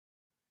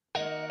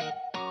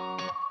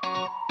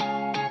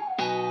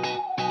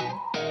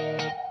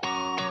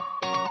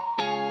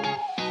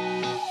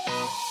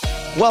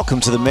Welcome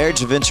to the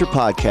Marriage Adventure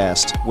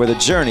Podcast, where the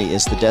journey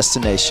is the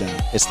destination.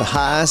 It's the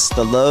highs,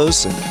 the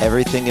lows, and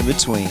everything in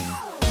between.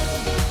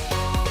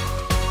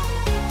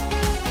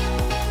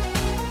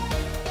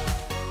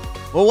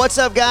 Well, what's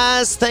up,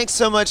 guys? Thanks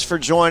so much for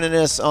joining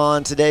us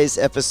on today's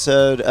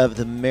episode of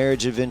the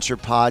Marriage Adventure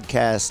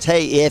Podcast.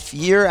 Hey, if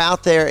you're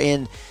out there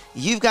and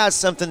you've got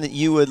something that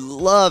you would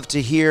love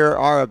to hear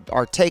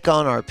our take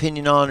on, our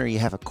opinion on, or you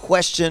have a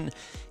question,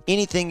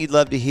 anything you'd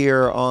love to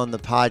hear on the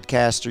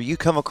podcast, or you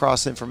come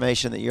across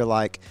information that you're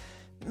like,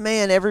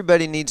 man,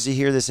 everybody needs to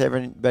hear this,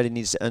 everybody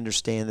needs to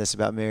understand this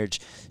about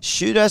marriage,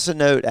 shoot us a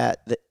note at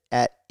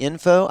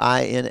info,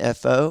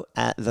 I-N-F-O,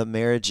 at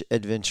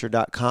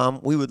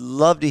themarriageadventure.com. We would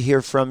love to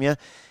hear from you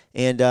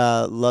and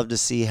love to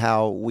see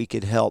how we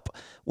could help.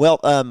 Well,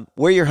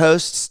 we're your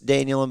hosts,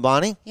 Daniel and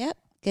Bonnie. Yep.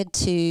 Good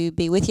to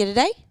be with you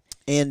today.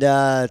 And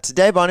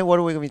today, Bonnie, what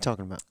are we going to be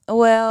talking about?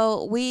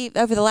 Well,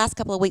 over the last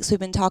couple of weeks, we've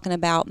been talking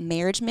about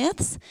marriage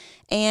myths,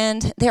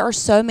 and there are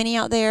so many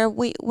out there.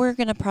 We're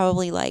going to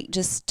probably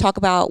just talk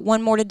about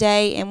one more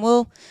today, and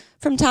we'll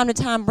from time to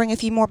time bring a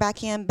few more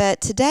back in.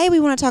 But today we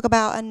want to talk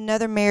about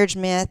another marriage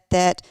myth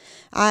that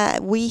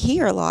we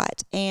hear a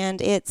lot, and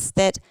it's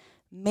that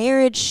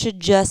marriage should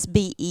just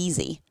be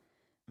easy.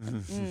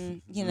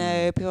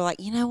 People are like,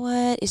 you know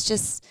what? This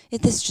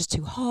is just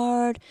too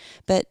hard.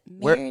 But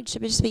marriage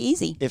should just be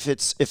easy. If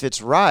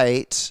it's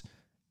right,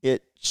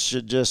 it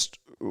should just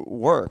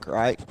work,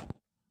 right?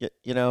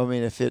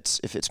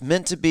 If it's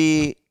meant to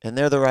be and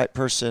they're the right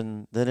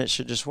person, then it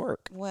should just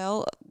work.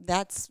 Well,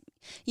 that's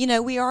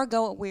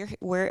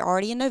we're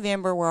already in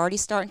November. We're already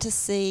starting to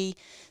see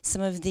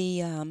some of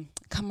the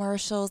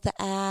commercials, the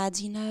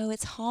ads.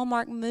 It's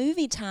Hallmark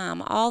movie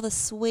time. All the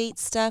sweet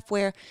stuff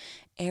where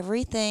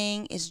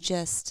everything is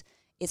just,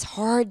 it's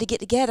hard to get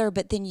together,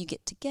 but then you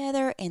get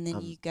together and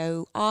then you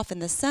go off in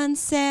the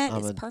sunset.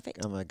 It's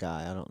perfect. I'm a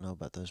guy. I don't know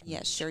about those movies.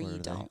 Yeah, sure you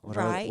don't.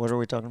 Right? What are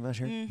we talking about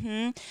here?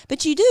 Mm-hmm.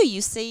 But you do.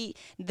 You see,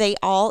 they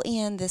all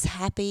end this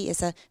happy.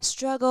 It's a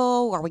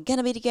struggle. Are we going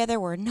to be together?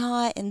 We're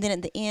not. And then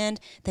at the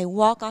end, they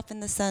walk off in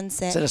the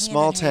sunset. It's in a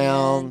small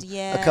town.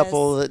 Yes. A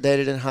couple that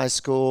dated in high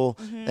school.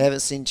 Mm-hmm. They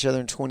haven't seen each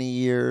other in 20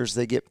 years.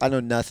 I know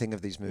nothing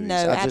of these movies.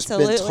 No, I've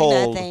absolutely just been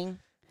told nothing.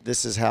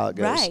 This is how it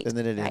goes. Right. And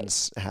then it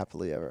ends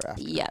happily ever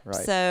after. Yep.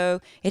 Right. So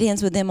it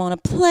ends with them on a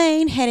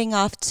plane heading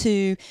off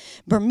to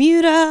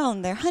Bermuda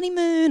on their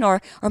honeymoon,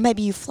 or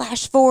maybe you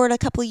flash forward a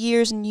couple of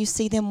years and you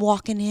see them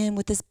walking in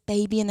with this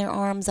baby in their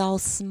arms, all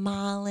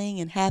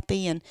smiling and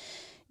happy, and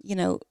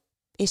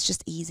it's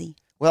just easy.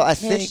 Well, I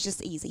think it's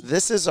just easy.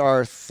 This is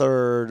our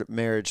third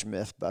marriage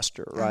myth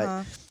buster, right?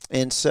 Uh-huh.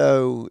 And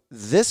so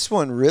this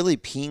one really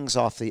pings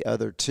off the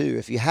other two.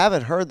 If you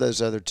haven't heard those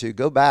other two,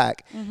 go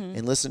back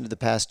and listen to the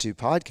past two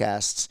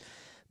podcasts.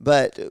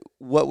 But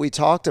what we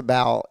talked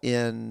about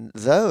in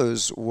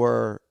those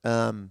were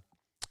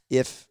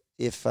if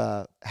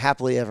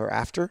happily ever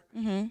after,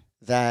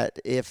 that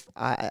if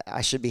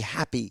I should be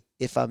happy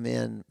if I'm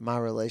in my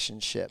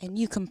relationship. And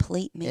you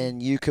complete me.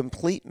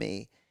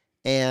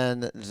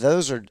 And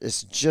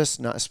it's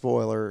just not,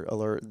 spoiler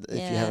alert,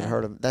 if you haven't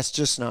heard them, that's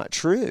just not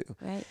true.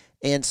 Right.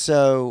 And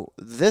so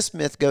this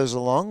myth goes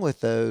along with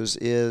those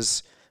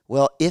is,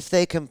 well, if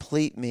they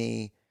complete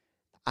me,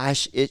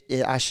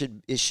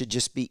 it should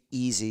just be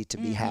easy to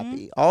be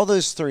happy. All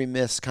those three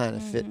myths kind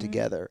of fit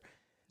together.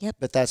 Yep.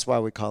 But that's why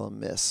we call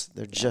them myths.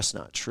 They're just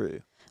not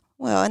true.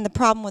 Well, and the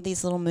problem with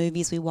these little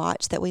movies we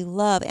watch that we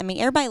love, I mean,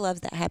 everybody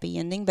loves that happy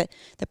ending, but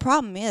the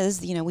problem is,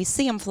 we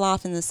see them fly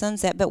off in the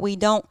sunset, but we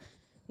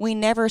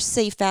never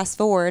see fast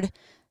forward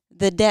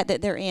the debt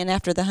that they're in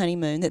after the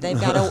honeymoon, that they've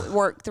got to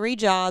work 3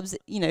 jobs,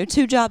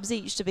 2 jobs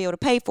each to be able to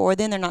pay for.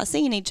 Then they're not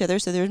seeing each other,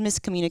 so there's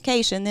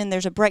miscommunication. Then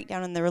there's a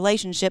breakdown in the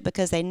relationship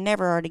because they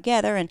never are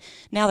together, and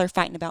now they're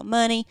fighting about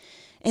money.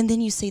 And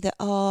then you see they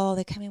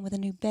come in with a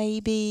new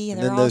baby,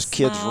 and then those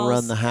kids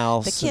run the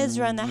house. The kids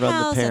run the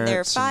house, and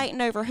they're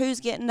fighting over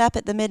who's getting up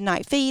at the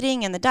midnight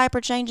feeding and the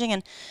diaper changing.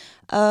 And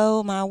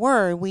oh my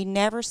word, we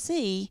never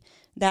see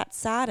that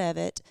side of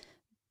it,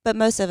 but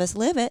most of us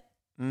live it.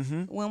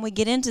 When we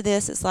get into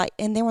this, it's like,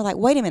 and then we're like,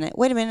 wait a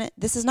minute,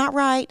 this is not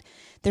right.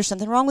 There's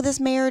something wrong with this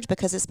marriage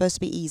because it's supposed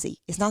to be easy.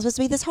 It's not supposed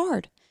to be this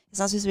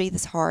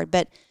hard.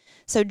 But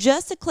so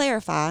just to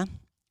clarify,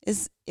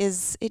 is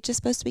it just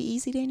supposed to be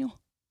easy, Daniel?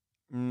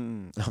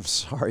 I'm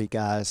sorry,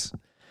 guys.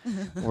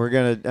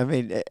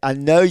 I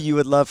know you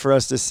would love for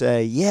us to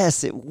say,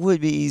 yes, it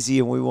would be easy,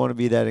 and we want to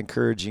be that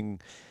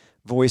encouraging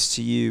voice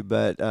to you,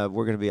 but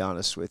we're going to be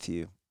honest with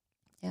you.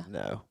 Yeah.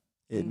 No.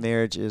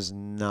 Marriage is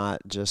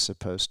not just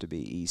supposed to be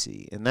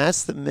easy. And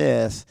that's the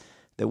myth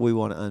that we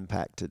want to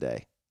unpack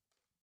today.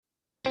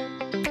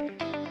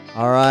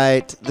 All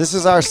right. This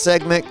is our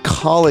segment,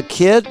 Call a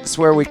Kid. It's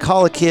where we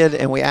call a kid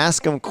and we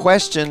ask them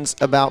questions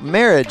about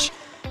marriage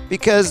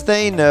because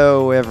they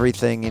know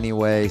everything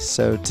anyway.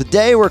 So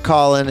today we're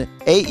calling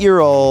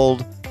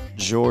 8-year-old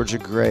Georgia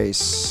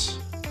Grace.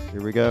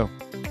 Here we go.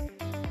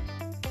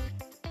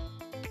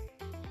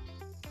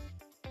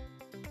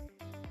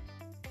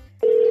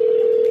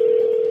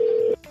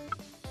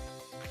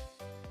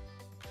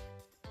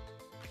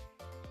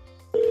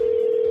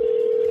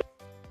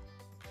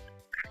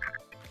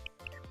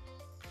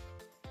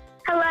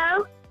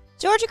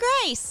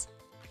 Grace.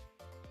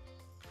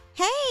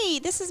 Hey,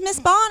 this is Miss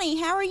Bonnie.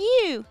 How are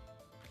you?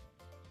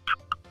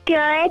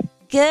 Good.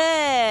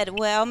 Good.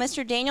 Well,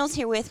 Mr. Daniel's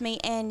here with me,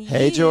 and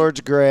Hey,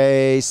 George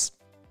Grace.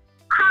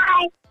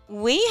 Hi.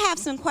 we have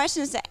some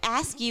questions to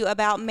ask you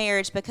about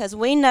marriage because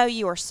we know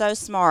you are so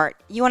smart.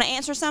 You want to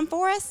answer some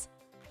for us?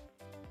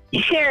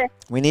 Sure.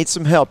 We need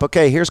some help.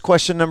 Okay, here's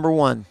question number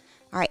 1.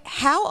 All right.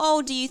 How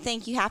old do you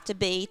think you have to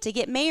be to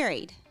get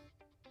married?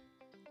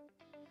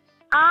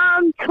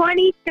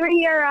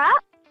 23 or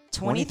up.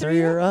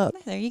 23 or up.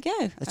 There you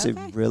go. That's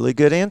okay. a really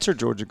good answer,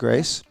 Georgia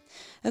Grace.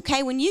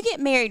 Okay, when you get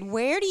married,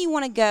 where do you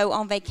want to go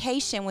on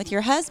vacation with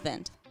your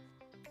husband?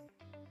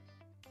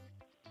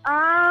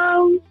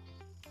 I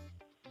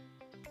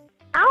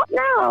don't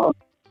know.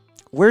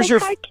 Where's your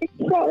It's hard to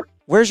say.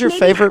 Maybe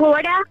favorite?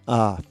 Florida.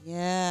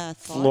 Yeah,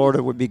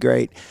 Florida would be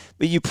great.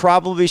 But you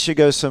probably should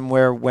go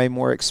somewhere way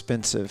more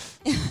expensive.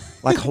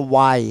 Like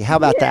Hawaii. How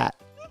about that?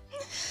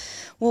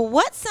 Well,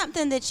 what's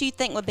something that you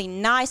think would be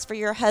nice for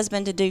your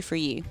husband to do for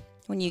you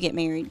when you get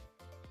married?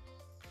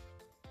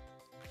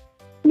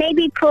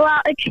 Maybe pull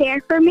out a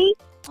chair for me.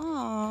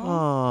 Aww.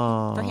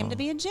 Oh. For him to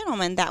be a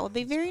gentleman, that would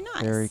be very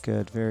nice. Very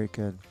good, very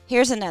good.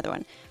 Here's another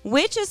one.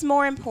 Which is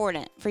more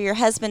important, for your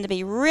husband to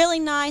be really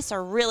nice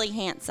or really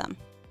handsome?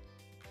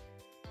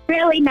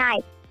 Really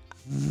nice.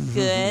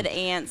 Good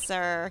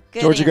answer.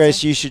 Good Georgia answer.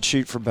 Grace, you should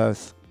shoot for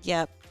both.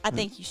 Yep, I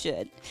think you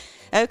should.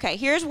 Okay,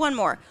 here's one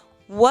more.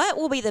 What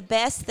will be the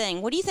best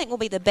thing? What do you think will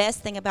be the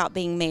best thing about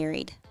being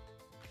married?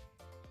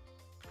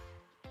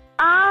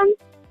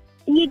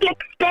 You get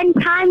to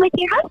spend time with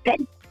your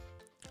husband.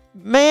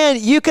 Man,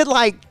 you could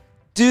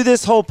do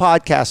this whole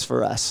podcast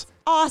for us.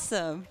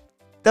 Awesome.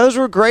 Those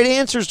were great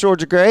answers,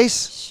 Georgia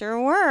Grace. Sure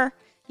were.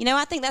 You know,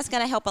 I think that's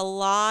going to help a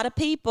lot of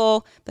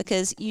people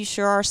because you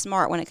sure are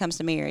smart when it comes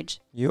to marriage.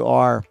 You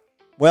are.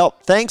 Well,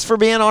 thanks for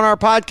being on our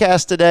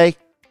podcast today.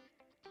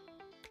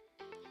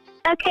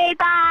 Okay,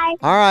 bye.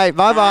 All right,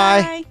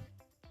 bye-bye. Bye.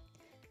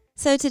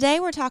 So today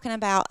we're talking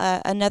about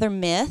another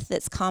myth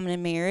that's common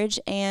in marriage,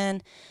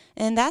 and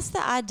that's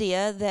the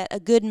idea that a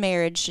good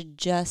marriage should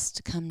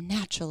just come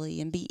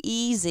naturally and be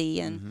easy.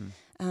 And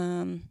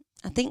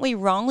I think we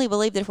wrongly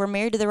believe that if we're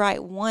married to the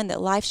right one, that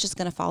life's just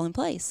going to fall in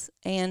place.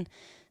 And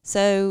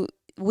so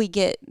we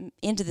get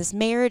into this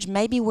marriage.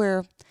 Maybe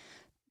we're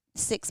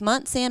 6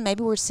 months in,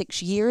 maybe we're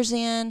 6 years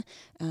in,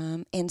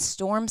 and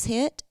storms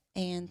hit.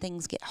 And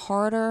things get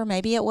harder.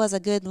 Maybe it was a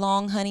good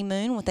long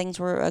honeymoon when things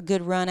were a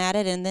good run at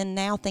it, and then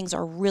now things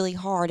are really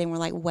hard, and we're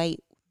like,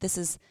 wait, this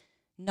is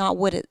not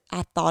what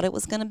I thought it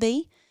was going to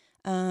be.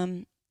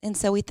 And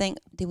so we think,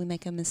 did we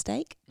make a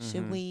mistake?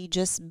 Should we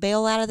just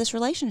bail out of this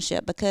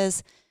relationship?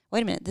 Because,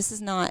 wait a minute, this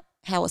is not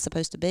how it's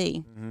supposed to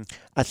be.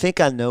 I think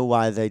I know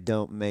why they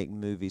don't make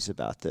movies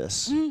about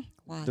this,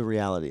 Why? the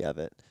reality of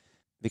it.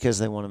 Because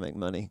they want to make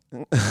money.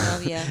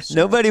 Oh, yeah, sure.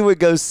 Nobody would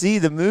go see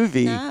the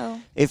movie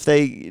No. if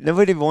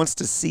nobody wants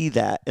to see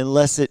that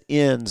unless it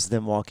ends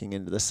them walking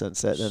into the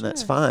sunset, and that's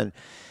Sure. fine.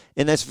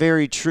 And that's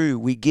very true.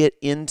 We get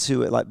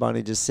into it, like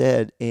Bonnie just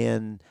said,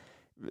 and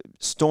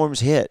storms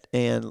hit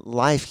and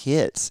life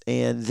hits.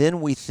 And then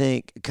we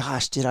think,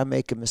 gosh, did I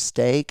make a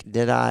mistake?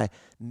 Did I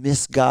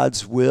miss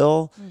God's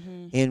will?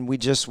 And we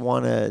just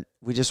want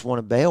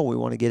to bail. We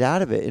want to get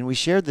out of it. And we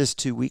shared this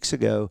 2 weeks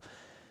ago.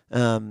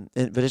 But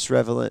it's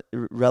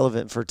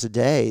relevant for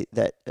today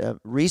that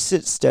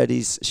recent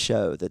studies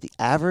show that the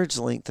average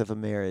length of a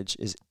marriage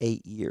is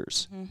 8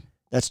 years.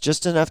 That's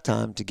just enough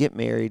time to get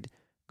married,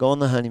 go on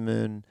the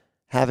honeymoon,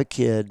 have a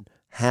kid,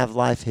 have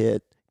life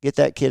hit, get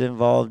that kid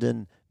involved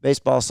in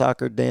baseball,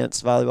 soccer,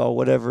 dance, volleyball,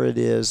 whatever it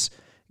is,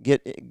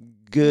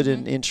 get good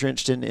and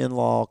entrenched in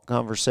in-law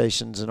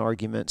conversations and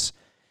arguments.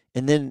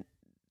 And then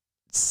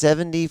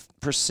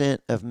 70%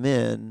 of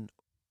men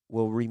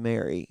will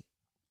remarry.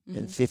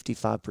 And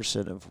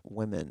 55% of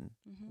women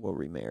will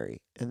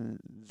remarry. And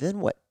then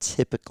what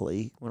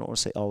typically, we don't want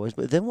to say always,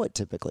 but then what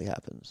typically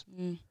happens?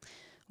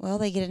 Well,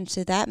 they get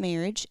into that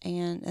marriage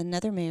and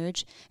another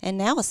marriage, and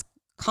now it's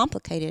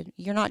complicated.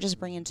 You're not just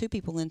bringing two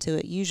people into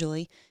it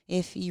usually.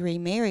 If you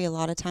remarry, a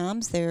lot of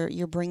times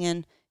you're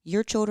bringing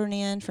your children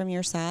in from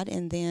your side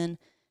and then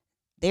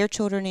their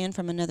children in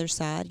from another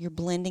side. You're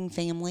blending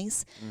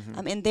families.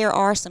 And there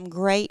are some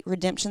great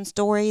redemption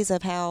stories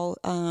of how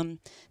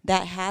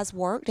that has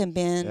worked and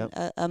been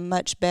a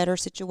much better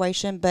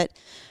situation. But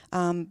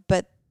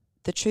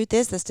the truth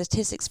is the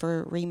statistics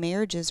for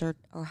remarriages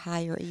are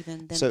higher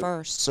even than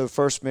first. So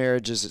first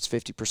marriages, it's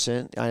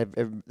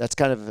 50%. That's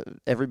kind of,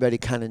 everybody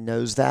kind of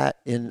knows that.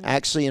 And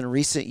actually in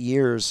recent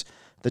years,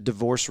 the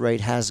divorce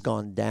rate has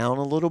gone down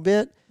a little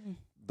bit,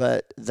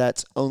 but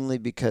that's only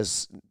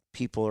because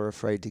people are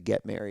afraid to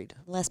get married.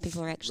 Less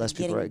people are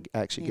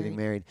actually getting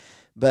married.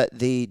 But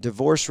the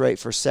divorce rate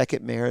for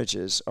second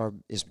marriages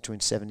is between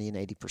 70 and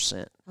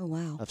 80%. Oh,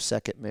 wow. Of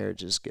second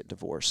marriages get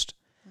divorced.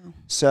 Oh.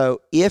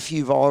 So if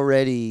you've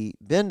already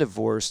been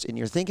divorced and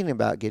you're thinking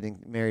about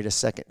getting married a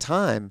second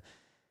time,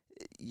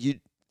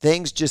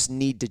 things just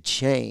need to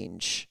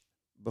change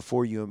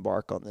before you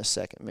embark on this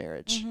second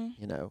marriage,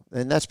 Mm-hmm. you know.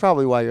 And that's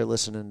probably why you're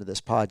listening to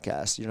this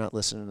podcast. You're not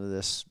listening to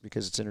this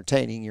because it's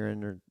entertaining.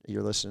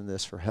 You're listening to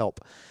this for help.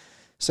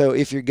 So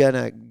if you're going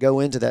to go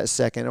into that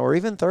second or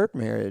even third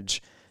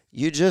marriage,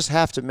 you just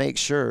have to make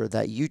sure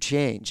that you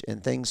change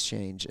and things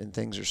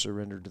are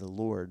surrendered to the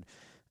Lord,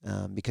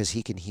 because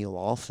he can heal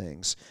all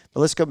things. But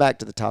let's go back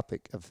to the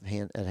topic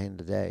at hand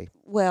today.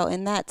 Well,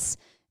 and that's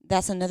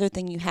another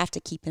thing you have to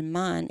keep in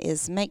mind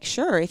is make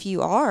sure if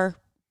you are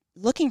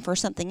looking for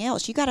something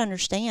else, you got to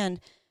understand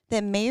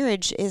that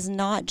marriage is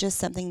not just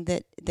something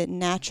that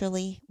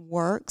naturally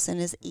works and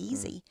is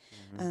easy.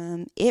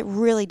 Mm-hmm. It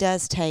really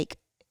does takes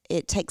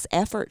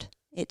effort.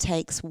 It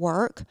takes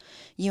work.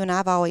 You and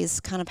I've always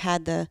kind of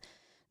had the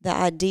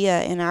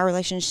idea in our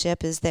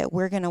relationship is that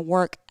we're going to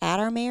work at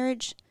our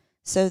marriage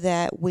so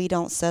that we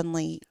don't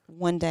suddenly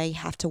one day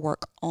have to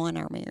work on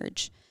our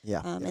marriage.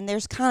 Yeah. And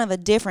there's kind of a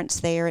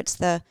difference there.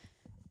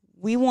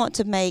 We want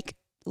to make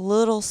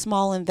little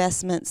small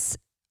investments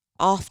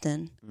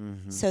often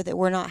so that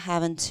we're not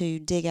having to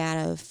dig out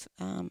of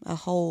a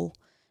hole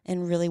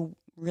and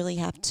really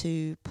have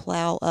to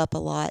plow up a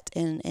lot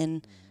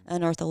and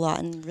unearth a lot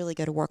and really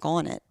go to work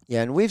on it.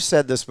 Yeah, and we've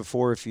said this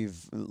before if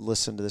you've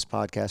listened to this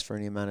podcast for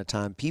any amount of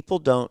time. People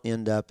don't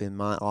end up in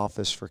my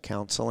office for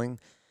counseling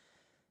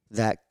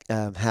that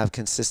have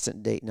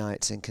consistent date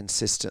nights and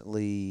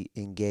consistently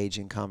engage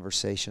in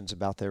conversations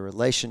about their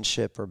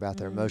relationship or about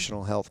their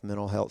emotional health,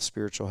 mental health,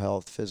 spiritual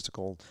health,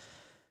 physical,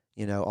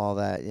 all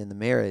that in the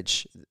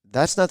marriage.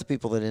 That's not the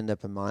people that end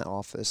up in my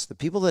office. The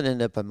people that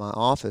end up in my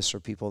office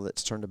are people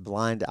that's turned a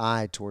blind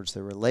eye towards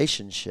their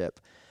relationship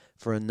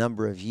for a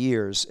number of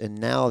years, and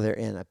now they're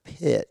in a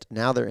pit.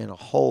 Now they're in a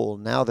hole.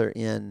 Now they're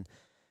in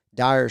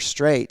dire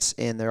straits,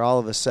 and they're all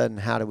of a sudden,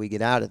 how do we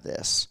get out of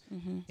this?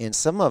 Mm-hmm. And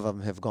some of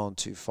them have gone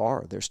too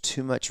far. There's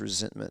too much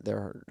resentment.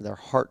 Their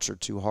hearts are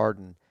too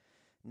hardened.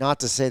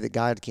 Not to say that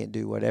God can't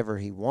do whatever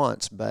he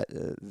wants, but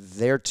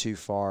they're too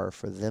far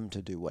for them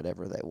to do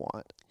whatever they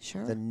want.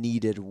 Sure. The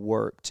needed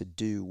work to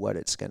do what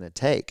it's going to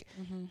take,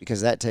 Mm-hmm.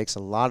 because that takes a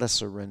lot of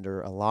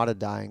surrender, a lot of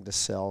dying to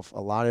self,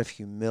 a lot of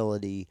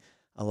humility,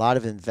 a lot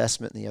of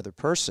investment in the other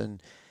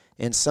person.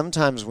 And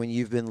sometimes when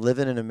you've been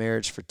living in a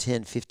marriage for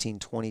 10, 15,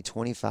 20,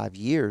 25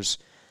 years,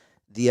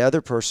 the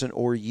other person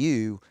or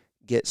you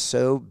get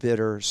so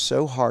bitter,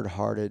 so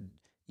hard-hearted,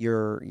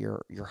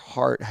 your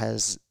heart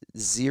has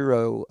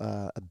zero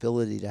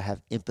ability to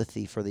have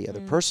empathy for the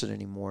other person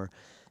anymore.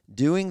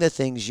 Doing the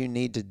things you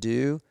need to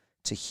do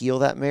to heal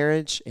that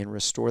marriage and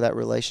restore that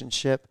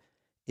relationship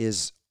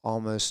is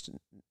almost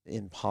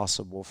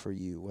impossible for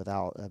you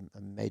without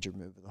a major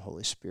move of the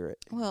Holy Spirit.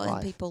 Well,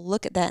 and people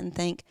look at that and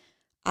think,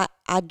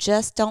 I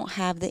just don't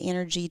have the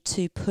energy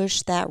to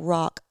push that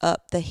rock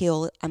up the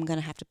hill. I'm going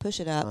to have to push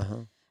it up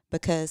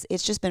because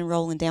it's just been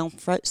rolling down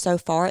so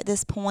far at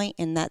this point,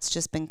 and that's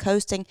just been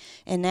coasting.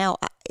 And now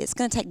it's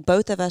going to take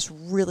both of us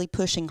really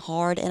pushing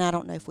hard, and I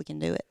don't know if we can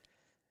do it.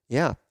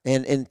 Yeah,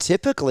 and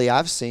typically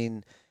I've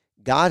seen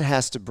God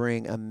has to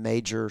bring a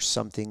major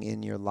something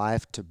in your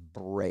life to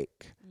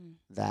break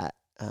that,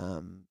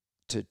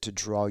 to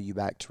draw you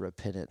back to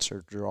repentance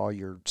or draw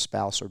your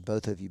spouse or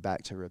both of you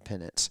back to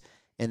repentance.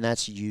 And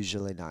that's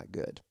usually not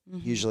good.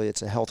 Mm-hmm. Usually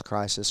it's a health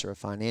crisis or a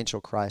financial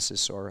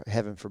crisis or,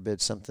 heaven forbid,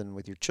 something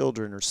with your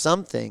children or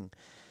something.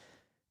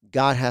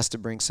 God has to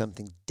bring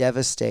something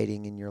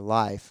devastating in your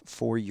life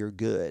for your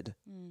good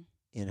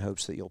in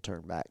hopes that you'll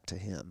turn back to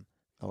him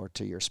or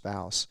to your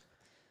spouse.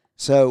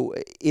 So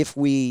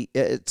we've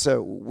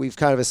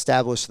kind of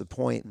established the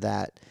point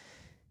that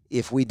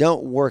if we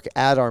don't work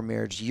at our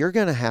marriage, you're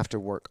going to have to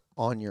work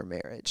on your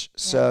marriage. Yeah.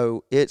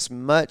 So it's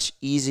much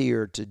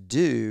easier to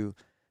do,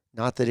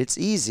 not that it's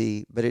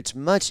easy, but it's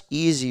much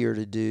easier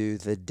to do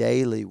the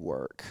daily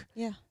work.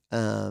 Yeah.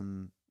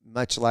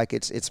 Much like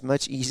it's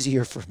much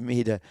easier for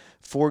me to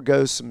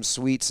forego some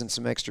sweets and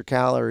some extra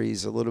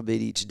calories a little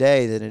bit each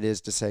day than it is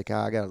to say,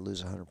 I got to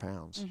lose 100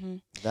 pounds. Mm-hmm.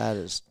 That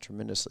is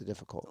tremendously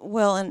difficult.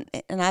 Well,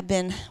 and I've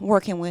been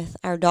working with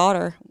our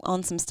daughter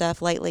on some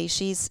stuff lately.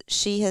 She's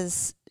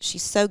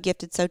so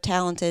gifted, so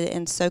talented,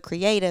 and so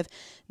creative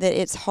that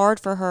it's hard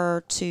for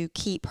her to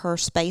keep her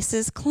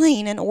spaces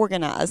clean and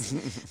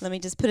organized. Let me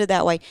just put it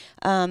that way.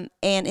 And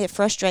it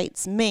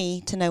frustrates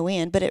me to no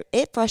end, but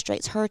it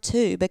frustrates her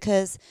too,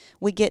 because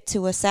we get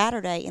to a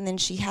Saturday and then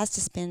she has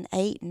to spend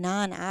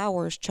 8-9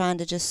 hours trying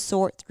to just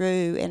sort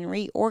through and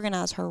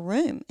reorganize her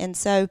room. And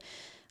so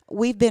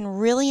we've been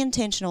really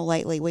intentional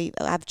lately.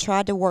 I've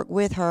tried to work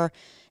with her,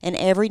 and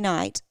every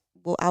night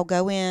I'll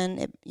go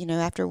in,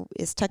 after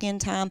it's tuck-in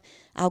time,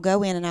 I'll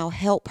go in and I'll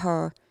help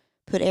her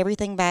put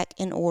everything back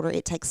in order.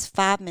 It takes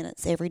 5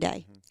 minutes every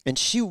day. And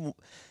she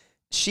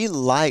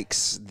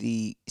likes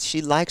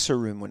her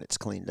room when it's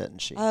clean, doesn't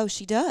she? Oh,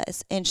 she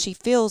does. And she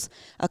feels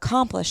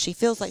accomplished. She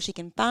feels like she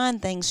can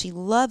find things. She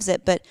loves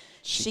it, but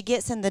she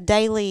gets in the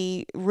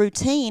daily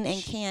routine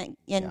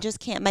and just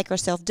can't make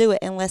herself do it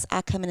unless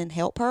I come in and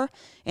help her,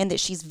 and that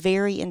she's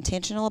very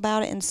intentional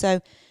about it. And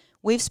so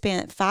we've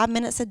spent 5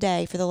 minutes a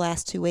day for the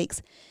last 2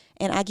 weeks,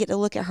 and I get to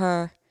look at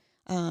her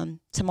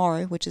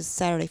tomorrow, which is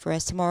Saturday for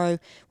us. Tomorrow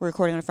we're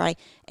recording on a Friday,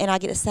 and I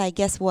get to say,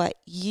 guess what?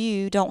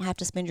 You don't have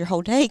to spend your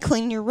whole day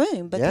cleaning your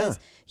room because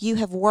you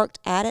have worked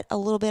at it a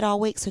little bit all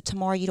week. So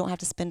tomorrow you don't have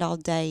to spend all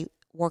day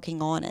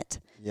working on it.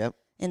 Yep.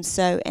 And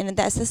so, and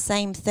that's the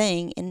same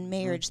thing in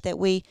marriage, that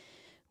we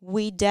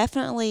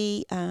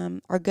definitely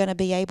are going to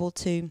be able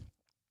to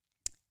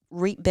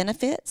reap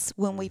benefits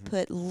when we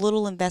put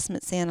little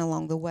investments in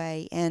along the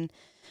way. And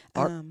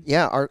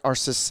our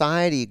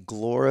society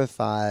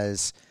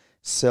glorifies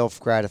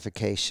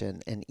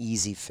self-gratification and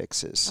easy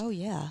fixes. oh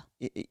yeah,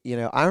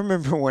 I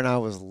remember when I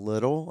was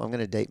little, I'm going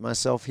to date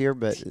myself here,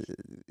 but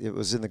it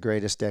was in the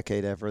greatest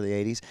decade ever, the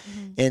 80s.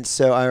 And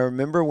so I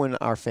remember when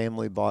our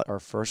family bought our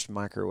first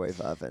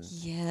microwave oven.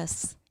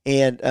 yes,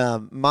 And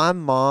my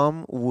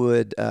mom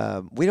would,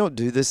 we don't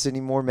do this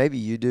anymore. Maybe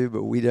you do,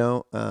 but we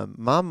don't.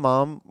 My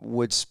mom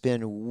would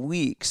spend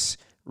weeks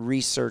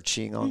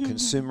researching on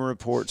Consumer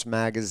Reports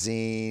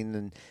magazine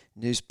and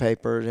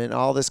newspapers and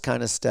all this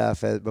kind of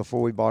stuff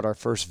before we bought our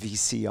first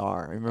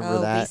VCR.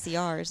 Remember that?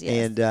 VCRs,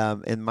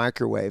 yes. And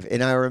microwave.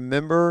 And I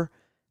remember,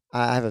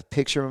 I have a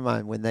picture in my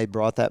mind when they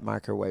brought that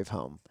microwave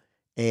home,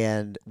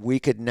 and we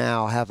could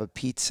now have a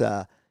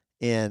pizza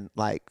in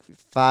like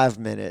 5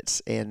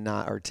 minutes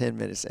or 10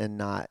 minutes and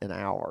not an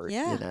hour.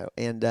 Yeah.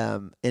 And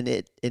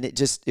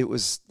it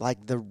was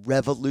like the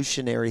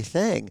revolutionary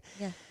thing.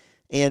 Yeah.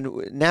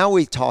 And now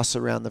we toss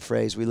around the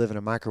phrase, we live in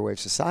a microwave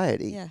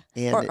society. Yeah.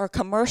 And Or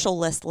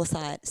commercial-less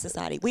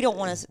society. We don't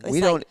want to.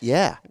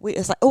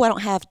 It's like, oh, I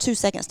don't have 2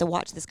 seconds to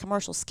watch this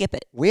commercial. Skip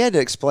it. We had to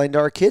explain to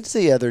our kids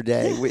the other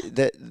day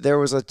that there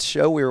was a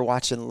show we were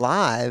watching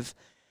live,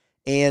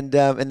 and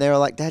they were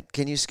like, "Dad,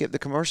 can you skip the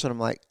commercial?" And I'm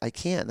like, "I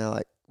can't." And they're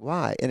like,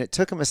 "Why?" And it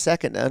took them a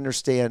second to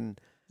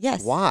understand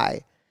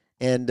why.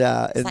 And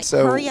It's like,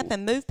 so hurry up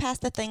and move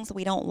past the things that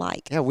we don't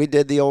like. yeah, we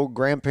did the old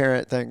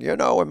grandparent thing.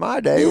 In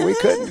my day, we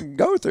couldn't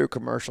go through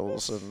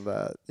commercials,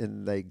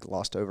 and they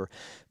glossed over.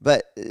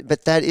 But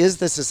that is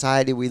the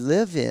society we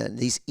live in.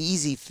 These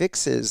easy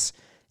fixes.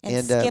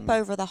 And skip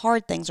over the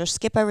hard things, or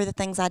skip over the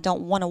things I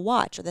don't want to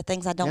watch, or the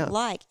things I don't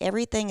like.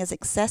 Everything is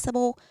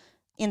accessible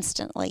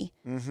instantly.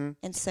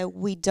 And so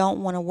we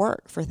don't want to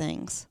work for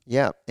things.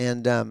 Yeah,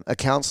 and a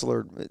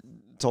counselor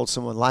told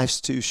someone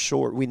life's too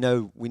short. We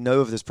know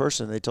of this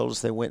person. They told us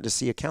they went to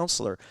see a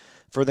counselor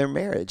for their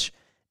marriage,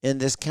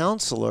 and this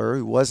counselor,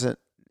 who wasn't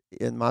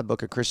in my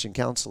book a Christian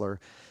counselor,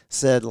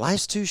 said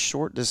life's too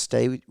short to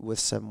stay with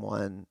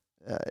someone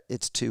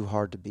it's too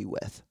hard to be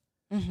with.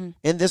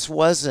 And this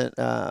wasn't,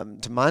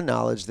 to my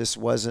knowledge, this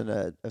wasn't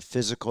a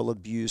physical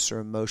abuse or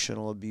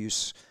emotional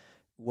abuse,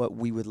 what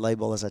we would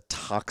label as a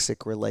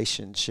toxic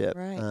relationship.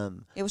 Right.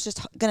 It was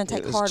just going to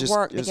take hard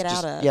work to get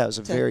out of. Yeah, it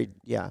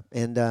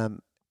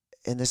was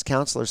and this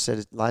counselor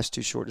said life's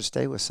too short to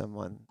stay with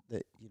someone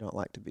that you don't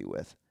like to be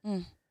with.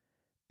 And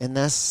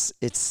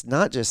it's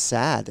not just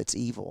sad, it's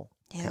evil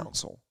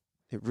counsel.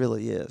 It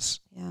really is.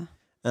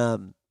 Yeah.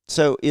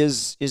 So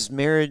is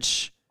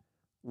marriage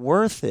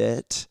worth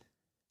it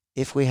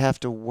if we have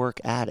to work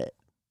at it?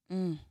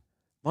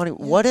 Monty,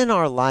 what in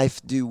our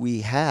life do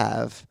we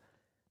have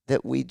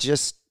that we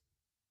just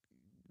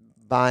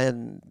buy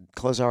and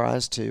close our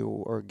eyes to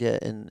or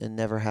get and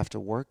never have to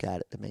work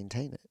at it to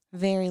maintain it?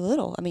 Very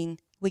little. I mean,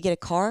 we get a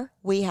car,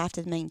 we have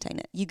to maintain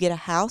it. You get a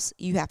house,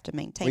 you have to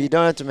maintain it. Well, you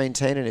don't have to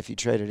maintain it if you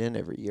trade it in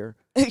every year.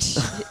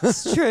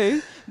 It's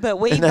true, but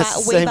we and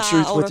that's buy the same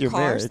truth older with your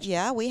cars. marriage.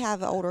 Yeah, we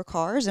have older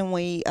cars, and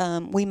we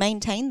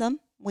maintain them.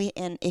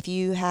 And if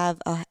you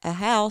have a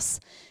house,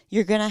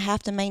 you're going to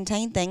have to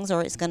maintain things,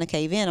 or it's going to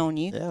cave in on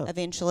you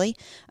eventually,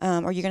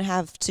 or you're going to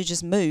have to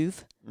just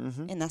move.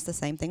 And that's the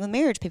same thing with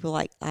marriage. People are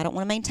like, I don't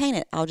want to maintain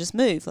it. I'll just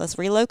move. Let's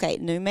relocate.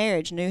 New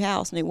marriage, new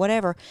house, new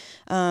whatever.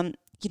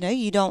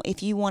 You don't.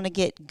 If you want to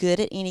get good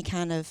at any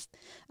kind of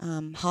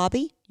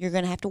hobby, you're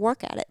going to have to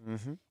work at it.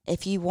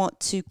 If you want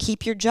to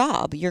keep your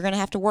job, you're going to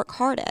have to work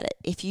hard at it.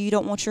 If you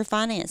don't want your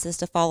finances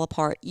to fall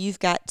apart, you've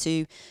got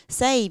to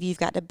save. You've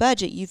got to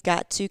budget. You've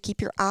got to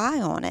keep your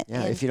eye on it.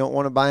 Yeah. If you don't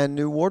want to buy a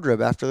new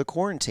wardrobe after the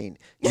quarantine,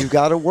 you've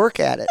got to work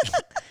at it.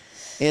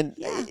 And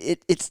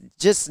it's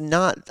just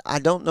not. I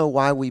don't know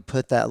why we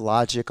put that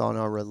logic on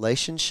our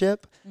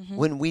relationship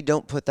when we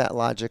don't put that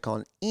logic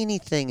on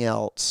anything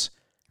else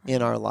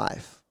in our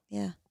life.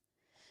 Yeah.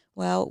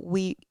 Well,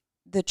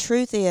 the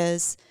truth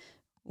is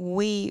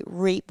we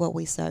reap what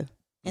we sow.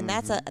 And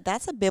that's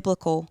a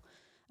biblical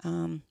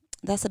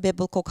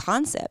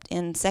concept.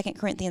 In 2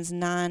 Corinthians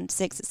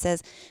 9:6 it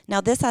says,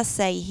 "Now this I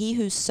say, he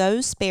who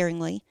sows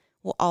sparingly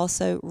will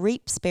also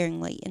reap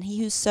sparingly, and he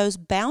who sows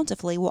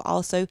bountifully will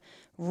also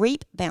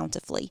reap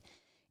bountifully."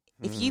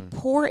 If you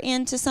pour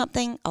into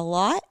something a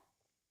lot,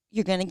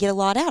 you're going to get a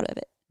lot out of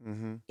it.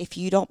 If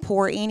you don't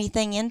pour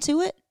anything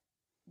into it,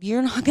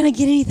 you're not going to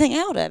get anything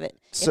out of it.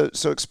 So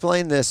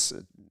explain this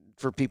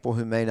for people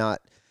who may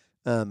not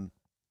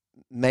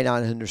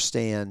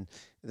understand.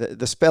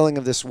 The spelling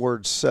of this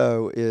word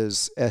sow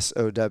is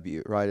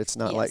S-O-W, right? It's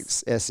not like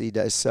S-E,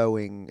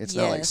 sowing. It's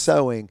not like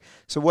sowing.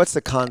 So what's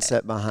the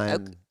concept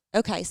behind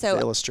so the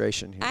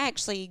illustration here? I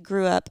actually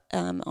grew up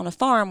on a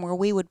farm where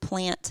we would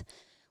plant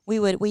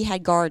we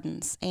had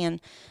gardens, and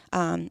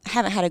I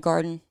haven't had a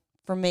garden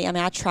for me. I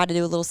mean, I tried to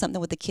do a little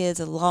something with the kids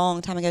a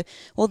long time ago.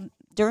 Well,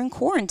 during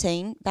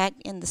quarantine, back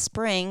in the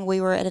spring,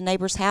 we were at a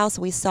neighbor's house.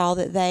 We saw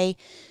that they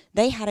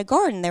had a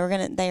garden. They were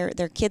gonna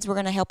their kids were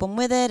gonna help them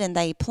with it, and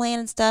they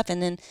planted stuff.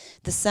 And then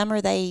the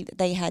summer they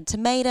had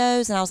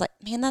tomatoes, and I was like,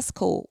 man, that's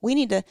cool. We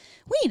need to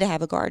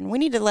have a garden. We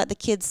need to let the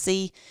kids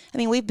see. I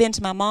mean, we've been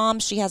to my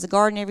mom's. She has a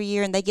garden every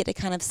year, and they get to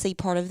kind of see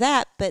part of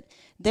that. But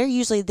they're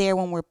usually there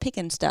when we're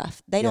picking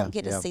stuff. They don't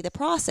get to see the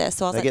process.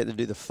 So I was They like, get to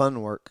do the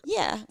fun work.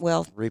 yeah,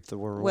 well, Reap the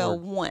reward. well,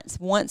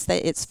 once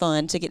that it's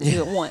fun to get to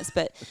do it once,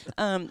 but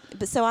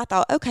so I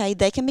thought, okay,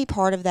 they can be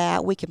part of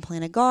that. We can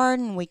plant a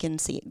garden, we can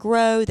see it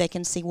grow, they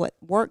can see what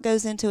work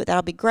goes into it.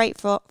 That'll be great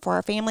for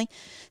our family.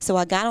 So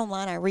I got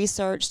online, I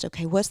researched,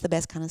 okay, what's the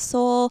best kind of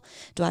soil?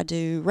 Do I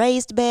do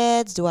raised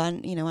beds?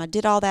 I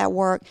did all that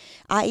work.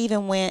 I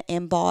even went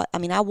and bought. I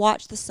mean, I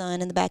watched the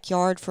sun in the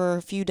backyard for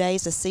a few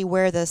days to see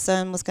where the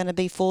sun was going to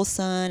be full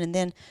sun, and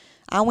then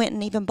I went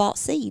and even bought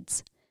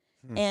seeds.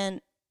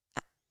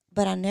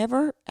 But I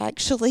never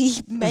actually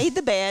made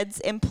the beds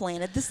and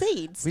planted the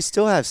seeds. We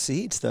still have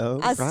seeds, though,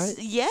 right?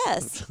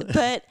 Yes,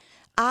 but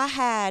I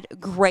had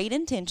great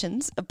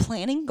intentions of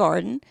planting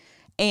garden,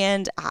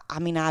 and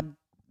I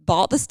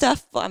bought the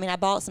stuff. I mean, I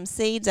bought some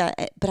seeds,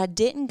 but I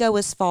didn't go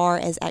as far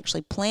as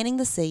actually planting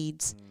the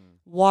seeds,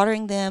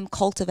 watering them,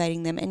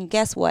 cultivating them. And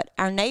guess what?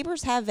 Our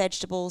neighbors have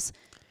vegetables.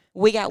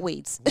 We got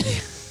weeds.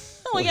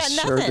 We got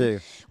nothing. Sure do.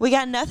 We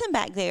got nothing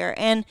back there,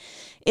 and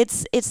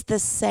it's the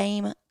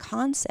same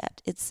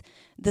concept. It's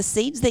the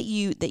seeds that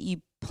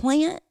you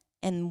plant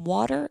and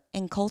water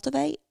and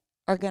cultivate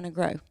are going to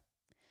grow.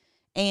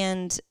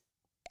 And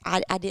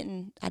I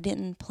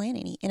didn't plant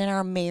any. And in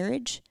our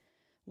marriage,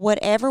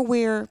 whatever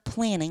we're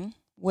planting,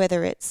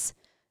 whether it's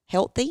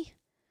healthy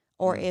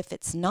or if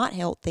it's not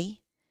healthy,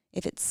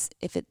 if it's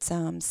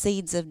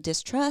seeds of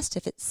distrust,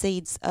 if it's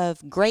seeds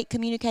of great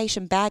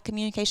communication, bad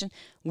communication,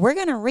 we're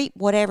going to reap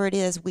whatever it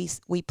is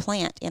we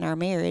plant in our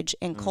marriage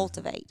and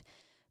cultivate.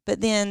 But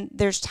then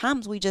there's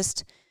times we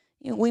just,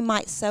 we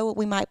might sow it,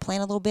 we might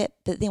plant a little bit,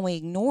 but then we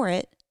ignore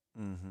it,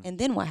 and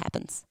then what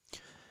happens?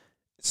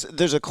 So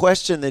there's a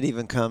question that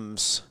even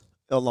comes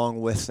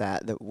along with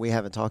that we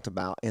haven't talked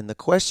about. And the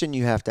question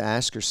you have to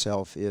ask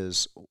yourself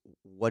is,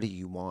 what do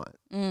you want?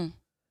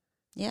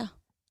 Yeah.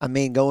 I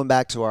mean, going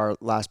back to our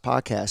last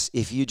podcast,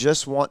 if you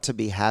just want to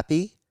be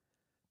happy,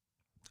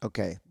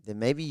 okay, then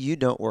maybe you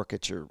don't work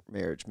at your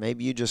marriage.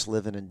 Maybe you just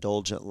live an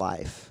indulgent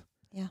life.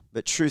 Yeah.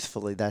 But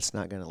truthfully, that's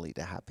not going to lead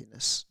to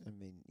happiness. I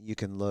mean, you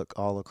can look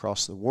all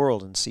across the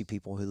world and see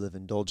people who live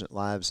indulgent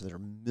lives that are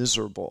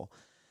miserable.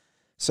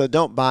 So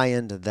don't buy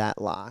into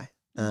that lie.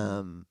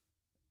 But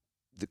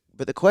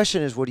the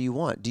question is, what do you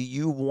want? Do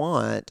you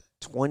want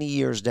 20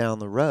 years down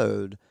the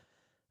road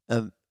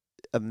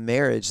a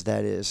marriage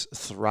that is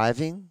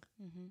thriving?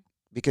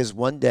 Because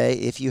one day,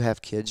 if you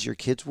have kids, your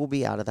kids will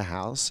be out of the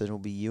house, and it'll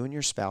be you and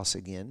your spouse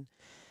again.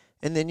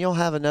 And then you'll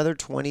have another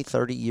 20,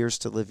 30 years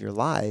to live your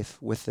life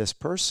with this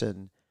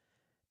person.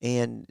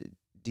 And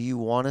do you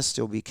want to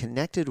still be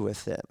connected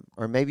with them?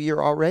 Or maybe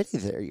you're already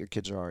there. Your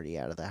kids are already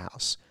out of the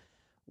house.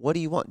 What do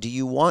you want? Do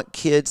you want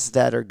kids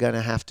that are going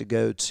to have to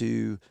go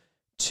to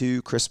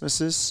 2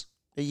 Christmases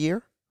a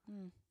year?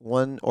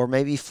 1 or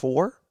maybe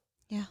 4?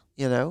 Yeah.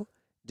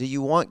 Do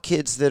you want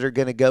kids that are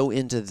going to go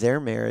into their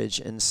marriage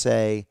and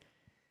say,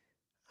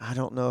 I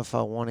don't know if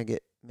I want to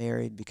get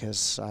married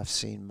because I've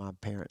seen my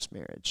parents'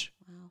 marriage?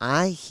 Wow.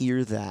 I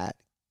hear that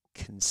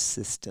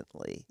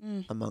consistently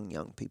among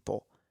young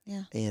people.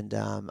 Yeah. And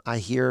I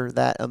hear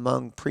that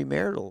among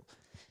premarital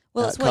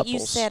Well, it's what you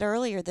couples. said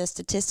earlier. The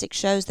statistic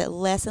shows that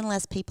less and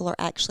less people are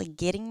actually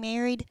getting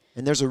married.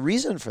 And there's a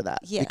reason for that.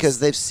 Yes. Because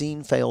they've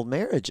seen failed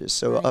marriages.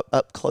 So Right.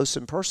 up close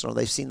and personal,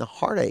 they've seen the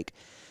heartache.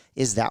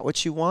 Is that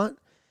what you want?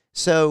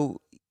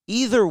 So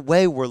either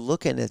way we're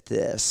looking at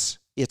this,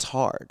 it's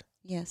hard.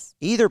 Yes.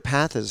 Either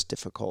path is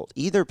difficult.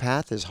 Either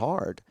path is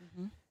hard.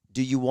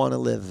 Do you want to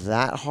live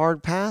that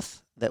hard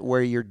path, that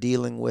where you're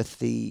dealing with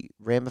the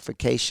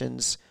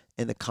ramifications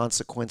and the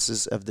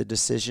consequences of the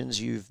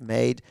decisions you've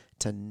made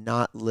to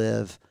not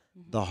live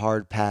the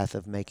hard path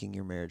of making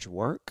your marriage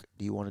work?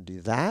 Do you want to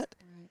do that?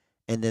 Right.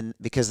 And then,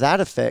 because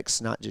that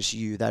affects not just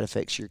you, that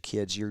affects your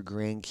kids, your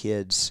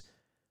grandkids,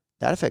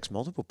 that affects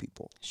multiple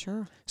people.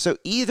 Sure. So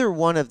either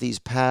one of these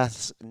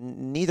paths,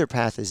 neither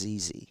path is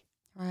easy.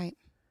 Right.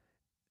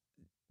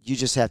 You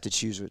just have to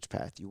choose which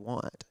path you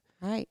want.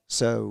 Right.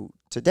 So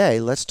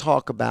today, let's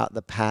talk about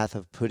the path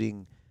of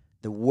putting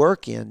the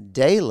work in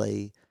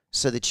daily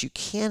so that you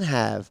can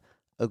have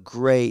a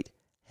great,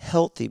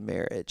 healthy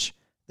marriage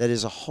that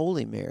is a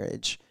holy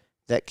marriage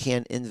that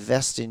can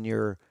invest in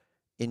your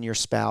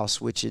spouse,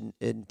 which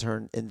in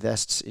turn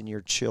invests in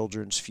your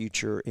children's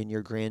future, in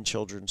your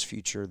grandchildren's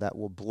future, that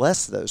will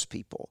bless those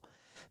people.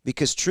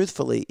 Because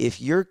truthfully, if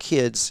your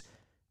kids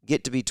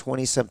get to be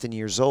 20-something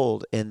years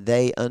old and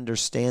they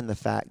understand the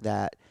fact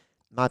that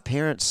my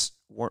parents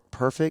weren't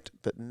perfect,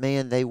 but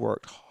man, they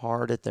worked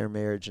hard at their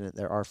marriage and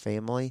our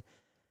family,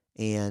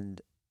 and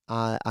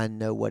I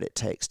know what it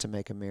takes to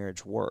make a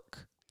marriage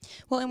work.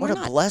 Well, and What we're a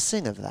not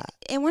blessing of that.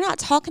 and we're not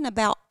talking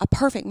about a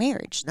perfect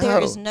marriage. No.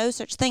 There is no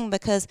such thing,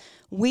 because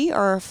we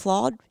are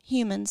flawed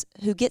humans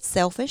who get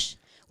selfish.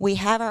 We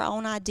have our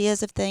own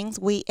ideas of things.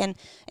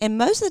 And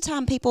most of the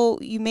time,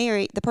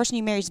 the person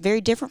you marry is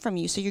very different from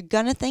you, so you're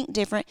gonna think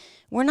different.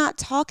 We're not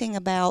talking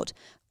about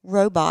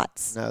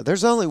robots. No,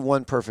 there's only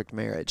one perfect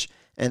marriage,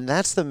 and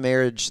that's the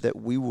marriage that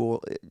we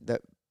will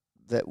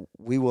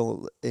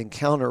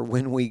encounter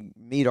when we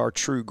meet our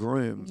true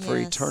groom for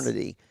Yes.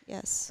 eternity.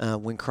 Yes.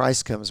 When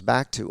Christ comes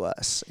back to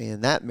us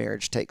and that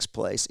marriage takes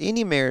place.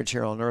 Any marriage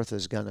here on earth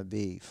is going to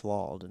be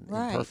flawed and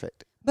Right.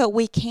 imperfect. But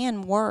we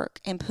can work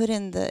and put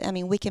in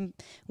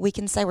we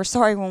can say we're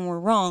sorry when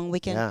we're wrong. We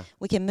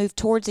can move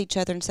towards each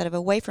other instead of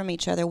away from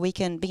each other. We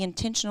can be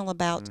intentional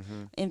about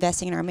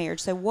investing in our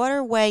marriage. So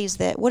what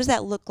does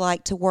that look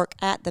like to work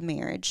at the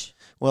marriage?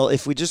 Well,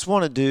 if we just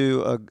want to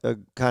do a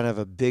kind of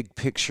a big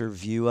picture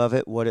view of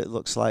it, what it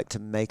looks like to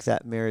make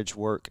that marriage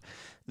work,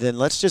 then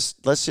let's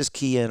just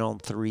key in on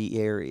 3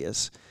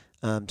 areas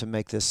to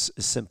make this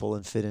simple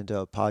and fit into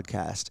a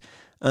podcast.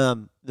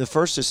 The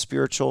first is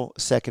spiritual,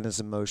 second is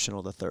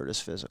emotional, the third is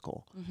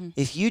physical.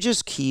 If you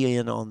just key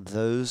in on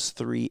those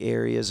 3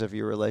 areas of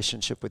your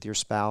relationship with your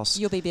spouse,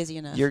 You'll be busy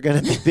enough. you're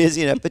going to be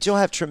busy enough, but you'll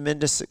have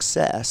tremendous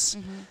success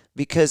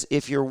because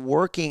if you're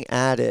working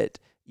at it,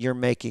 you're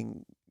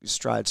making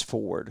strides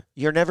forward.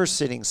 You're never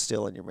sitting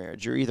still in your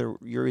marriage. You're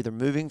either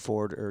moving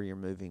forward or you're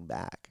moving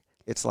back.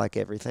 It's like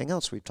everything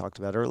else we've talked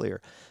about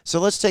earlier. So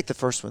let's take the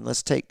first one.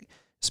 Let's take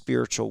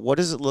spiritual. What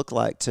does it look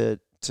like to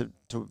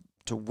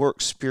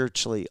work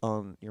spiritually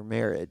on your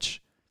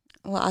marriage?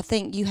 Well, I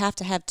think you have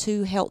to have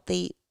 2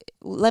 healthy.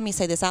 Let me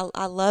say this.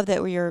 I love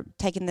that you're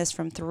taking this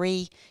from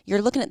 3.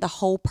 You're looking at the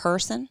whole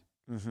person,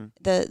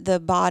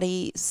 the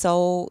body,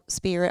 soul,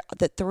 spirit.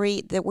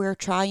 That we're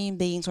triune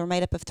beings. We're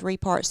made up of 3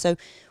 parts. So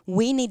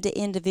we need to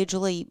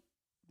individually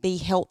be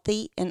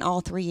healthy in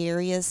all 3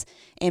 areas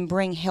and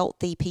bring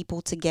healthy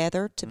people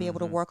together to be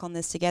able to work on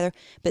this together.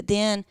 But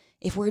then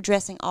if we're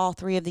addressing all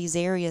 3 of these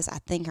areas, I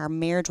think our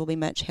marriage will be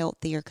much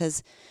healthier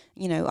because,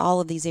 all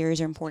of these areas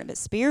are important. But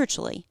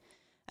spiritually,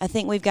 I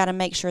think we've got to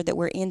make sure that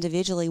we're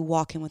individually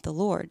walking with the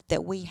Lord,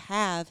 that we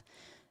have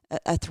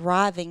a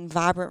thriving,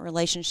 vibrant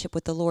relationship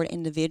with the Lord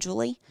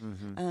individually,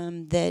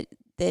 that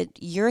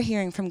you're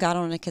hearing from God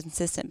on a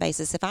consistent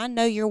basis. If I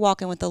know you're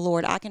walking with the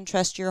Lord, I can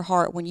trust your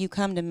heart when you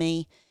come to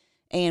me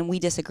and we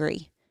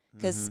disagree,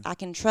 because I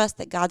can trust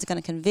that God's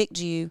going to convict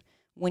you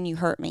when you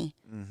hurt me,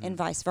 and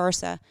vice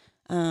versa.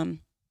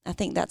 I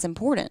think that's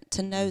important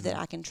to know that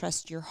I can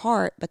trust your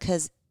heart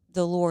because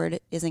the Lord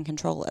is in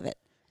control of it.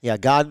 Yeah,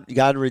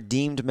 God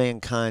redeemed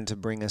mankind to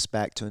bring us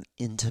back to an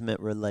intimate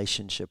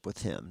relationship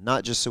with Him,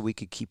 not just so we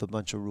could keep a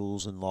bunch of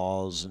rules and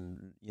laws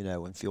and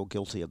and feel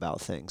guilty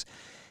about things.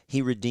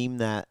 He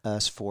redeemed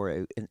us for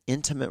an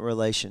intimate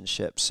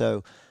relationship.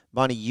 So,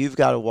 Bonnie, you've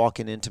got to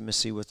walk in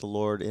intimacy with the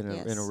Lord in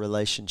a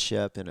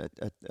relationship, in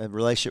a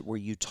relationship where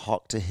you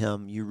talk to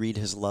Him, you read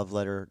His love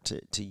letter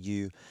to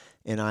you,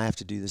 and I have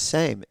to do the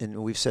same.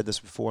 And we've said this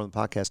before on the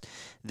podcast.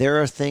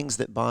 There are things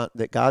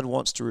that God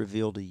wants to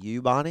reveal to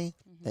you, Bonnie,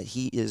 that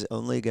He is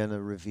only going to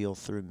reveal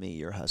through me,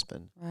 your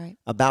husband, Right.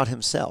 about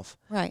Himself.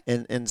 Right.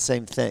 And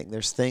same thing.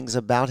 There's things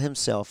about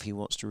Himself He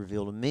wants to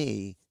reveal to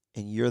me,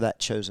 and you're that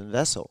chosen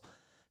vessel.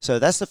 So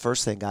that's the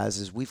first thing, guys,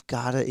 is we've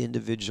got to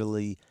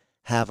individually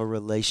have a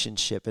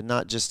relationship, and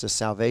not just a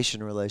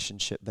salvation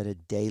relationship, but a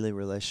daily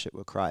relationship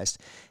with Christ.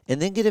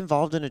 And then get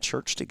involved in a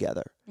church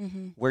together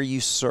where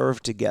you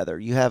serve together.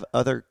 You have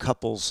other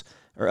couples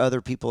or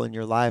other people in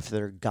your life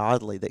that are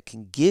godly, that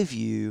can give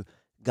you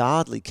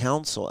godly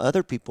counsel,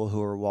 other people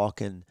who are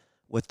walking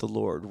with the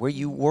Lord, where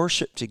you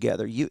worship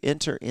together. You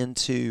enter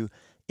into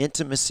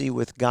intimacy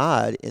with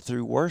God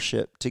through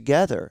worship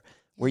together,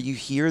 where you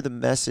hear the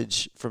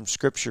message from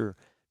Scripture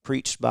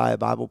preached by a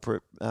Bible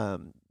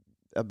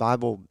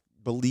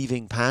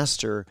believing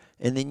pastor,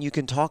 and then you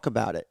can talk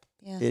about it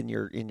in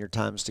your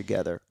times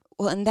together.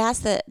 Well, and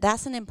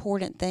that's an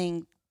important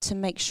thing to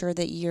make sure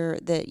that you're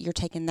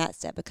taking that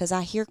step, because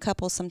I hear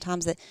couples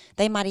sometimes that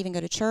they might even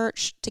go to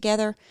church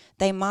together.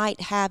 They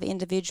might have they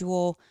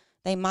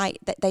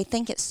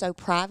think it's so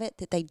private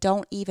that they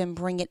don't even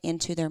bring it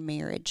into their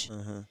marriage.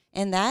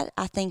 And that,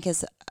 I think,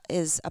 is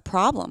a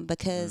problem,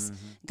 because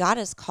God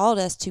has called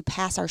us to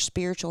pass our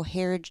spiritual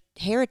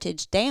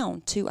heritage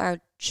down to our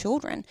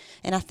children.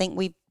 And I think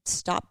we've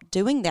stopped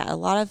doing that. A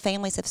lot of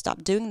families have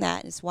stopped doing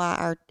that. It's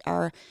why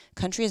our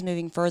country is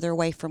moving further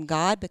away from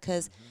God,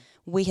 because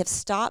we have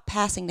stopped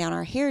passing down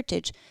our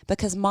heritage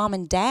because mom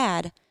and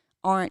dad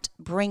aren't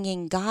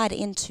bringing God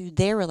into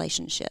their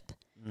relationship.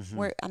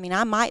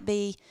 I might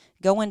be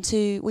going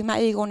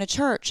to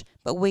church,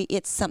 but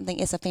it's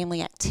a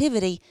family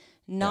activity,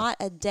 not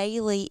a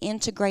daily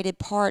integrated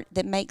part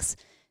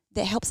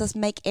that helps us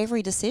make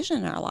every decision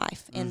in our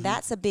life. And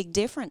that's a big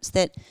difference,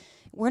 that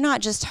we're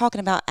not just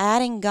talking about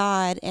adding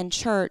God and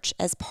church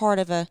as part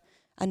of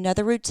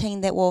another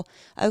routine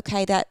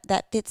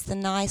that fits the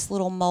nice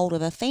little mold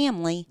of a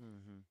family.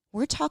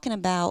 We're talking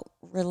about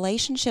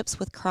relationships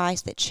with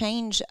Christ that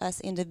change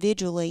us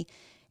individually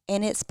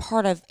and it's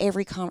part of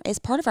it's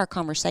part of our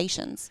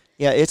conversations.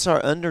 Yeah, it's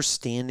our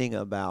understanding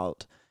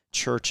about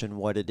church and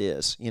what it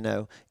is.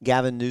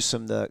 Gavin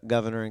Newsom, the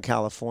governor in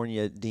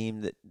California,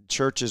 deemed that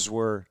churches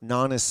were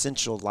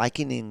non-essential,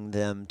 likening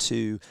them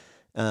to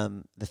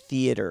the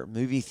theater,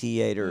 movie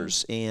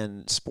theaters,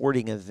 and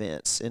sporting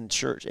events in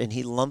church, and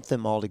he lumped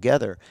them all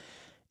together.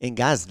 And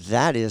guys,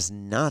 that is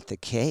not the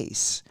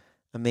case.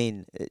 I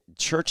mean,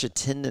 church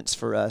attendance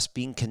for us,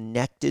 being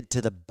connected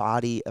to the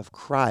body of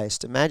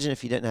Christ. Imagine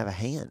if you didn't have a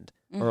hand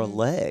or a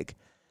leg,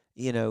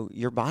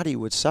 your body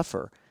would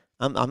suffer.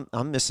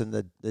 I'm missing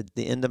the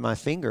end of my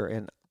finger,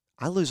 and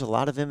I lose a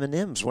lot of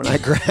M&Ms when I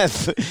grab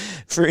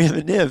for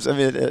M&Ms. I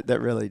mean,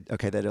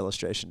 that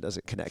illustration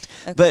doesn't connect.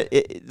 Okay.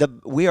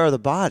 But we are the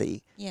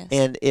body, yes.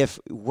 And if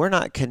we're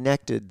not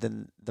connected,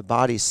 then the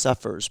body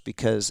suffers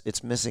because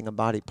it's missing a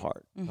body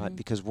part, right?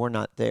 Because we're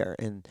not there,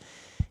 and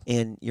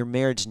your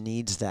marriage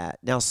needs that.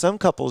 Now, some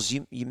couples,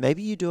 you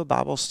maybe you do a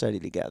Bible study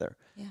together.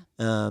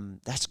 Yeah.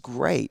 That's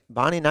great.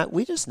 Bonnie and I,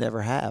 we just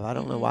never have. I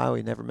don't know why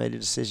we never made a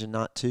decision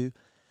not to.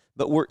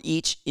 But we're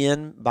each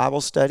in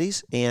Bible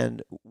studies,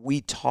 and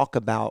we talk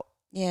about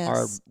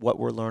what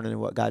we're learning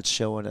and what God's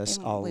showing us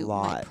we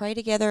lot. Might pray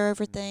together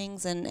over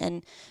things,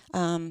 and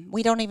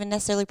we don't even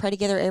necessarily pray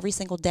together every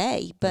single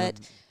day, but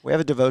we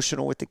have a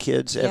devotional with the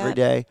kids every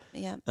day.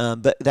 Yeah.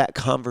 But that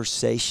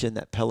conversation,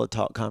 that pillow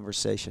talk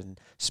conversation,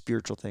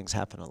 spiritual things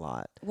happen a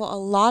lot. Well, a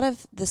lot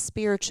of the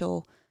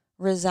spiritual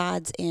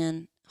resides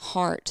in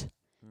heart,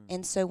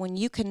 and so when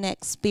you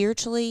connect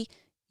spiritually,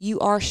 you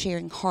are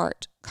sharing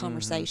heart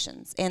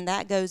conversations. And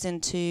that goes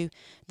into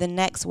the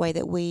next way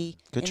that we...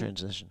 Good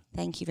transition.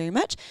 Thank you very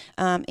much.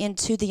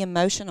 Into the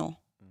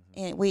emotional.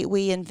 And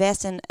we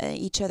invest in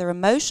each other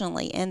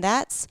emotionally, and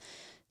that's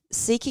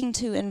seeking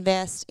to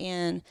invest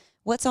in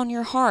what's on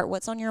your heart,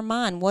 what's on your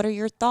mind, what are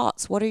your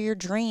thoughts, what are your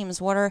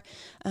dreams, what are...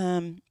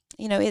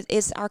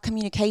 it's our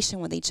communication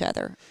with each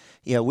other.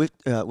 Yeah, we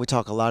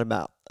talk a lot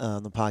about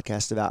on the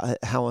podcast about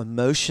how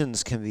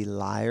emotions can be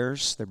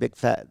liars. They're big,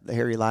 fat,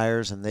 hairy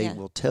liars, and they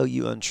will tell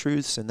you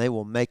untruths, and they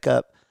will make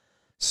up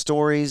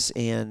stories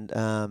and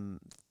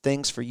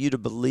things for you to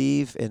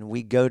believe. And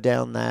we go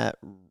down that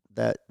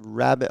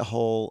rabbit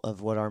hole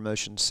of what our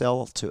emotions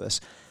sell to us.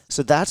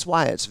 So that's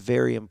why it's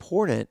very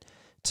important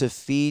to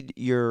feed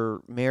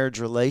your marriage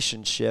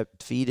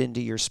relationship, feed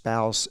into your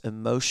spouse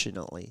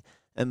emotionally,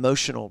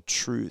 emotional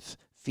truth.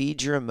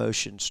 Feed your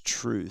emotions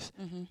truth,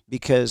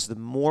 because the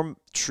more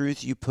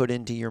truth you put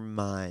into your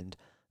mind,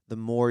 the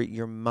more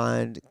your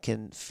mind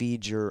can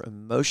feed your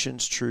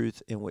emotions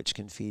truth, and which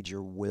can feed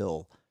your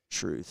will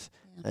truth.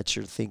 Yeah. That's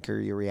your thinker,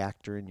 your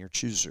reactor, and your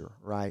chooser,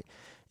 right?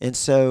 And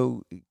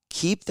so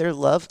keep their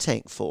love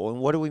tank full. And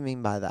what do we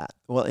mean by that?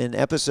 Well, in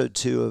episode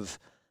 2 of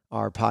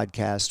our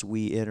podcast,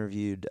 we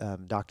interviewed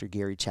Dr.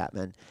 Gary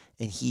Chapman,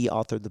 and he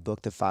authored the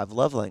book, The 5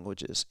 Love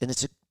Languages. And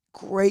it's a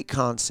great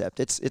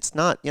concept. It's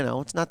not,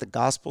 it's not the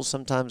gospel.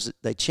 Sometimes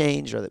they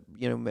change, or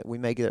we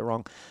may get it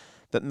wrong.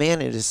 But man,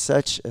 it is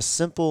such a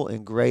simple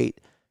and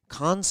great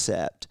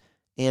concept.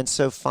 And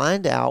so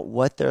find out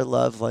what their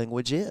love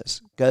language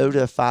is. Go to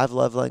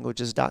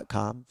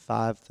 5lovelanguages.com,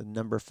 5, the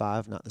number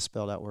 5, not the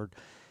spelled out word,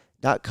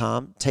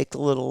 .com. Take the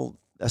little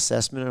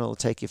assessment, and it'll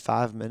take you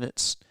 5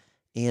 minutes,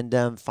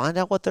 and find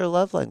out what their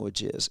love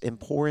language is and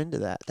pour into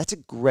that. That's a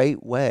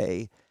great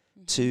way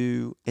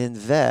to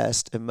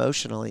invest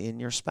emotionally in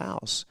your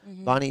spouse.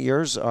 Bonnie,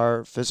 yours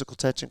are physical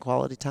touch and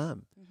quality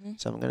time.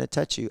 So I'm going to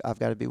touch you. I've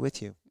got to be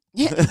with you.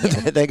 Yeah.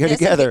 They go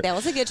together. That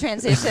was a good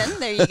transition.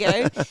 There you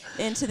go.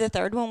 Into the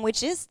third one,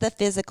 which is the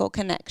physical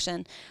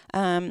connection.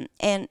 And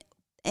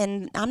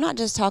I'm not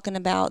just talking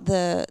about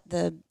the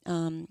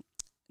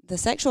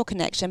sexual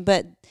connection,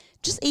 but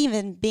just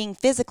even being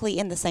physically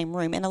in the same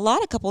room. And a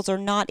lot of couples are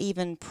not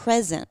even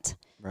present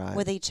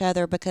with each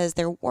other because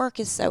their work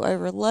is so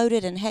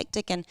overloaded and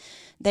hectic, and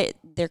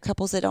they're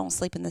couples that don't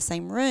sleep in the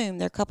same room.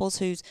 They're couples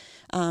whose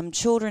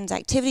children's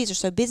activities are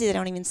so busy they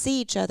don't even see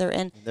each other,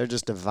 and they're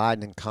just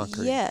dividing and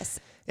conquering.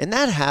 Yes, and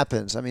that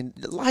happens. I mean,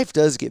 life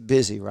does get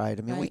busy, right?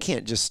 I mean, we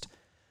can't just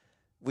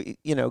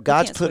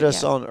God's put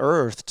us on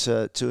earth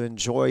to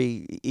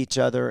enjoy each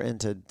other and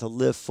to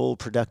live full,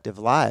 productive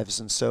lives.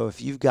 And so if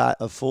you've got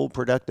a full,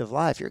 productive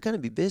life, you're going to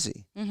be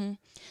busy.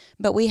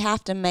 But we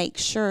have to make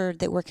sure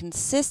that we're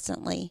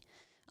consistently,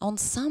 on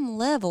some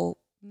level,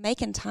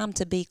 making time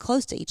to be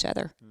close to each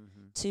other,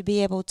 to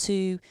be able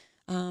to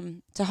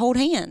hold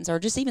hands, or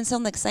just even sit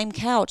on the same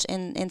couch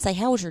and say,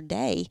 how was your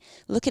day?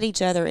 Look at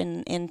each other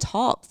and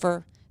talk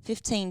for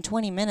 15,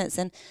 20 minutes.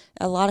 And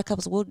a lot of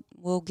couples,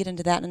 we'll get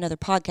into that in another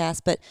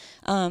podcast, but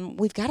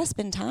we've got to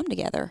spend time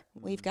together.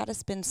 We've got to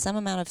spend some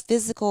amount of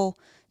physical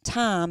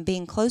time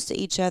being close to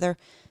each other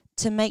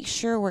to make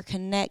sure we're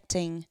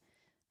connecting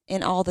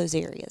in all those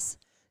areas.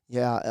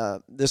 Yeah,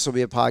 this will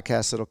be a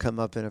podcast that'll come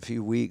up in a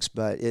few weeks,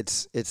 but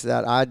it's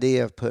that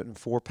idea of putting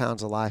 4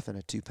 pounds of life in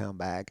a 2-pound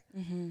bag.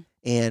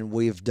 And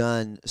we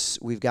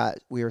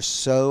are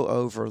so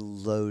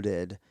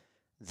overloaded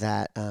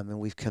that, and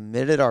we've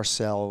committed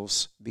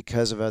ourselves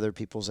because of other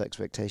people's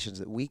expectations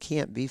that we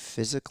can't be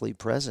physically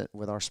present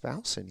with our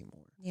spouse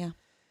anymore. Yeah.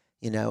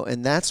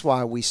 And that's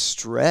why we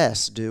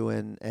stress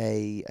doing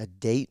a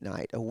date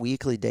night, a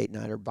weekly date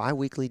night or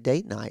bi-weekly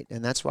date night.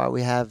 And that's why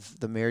we have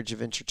the Marriage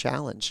Adventure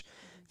Challenge.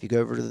 If you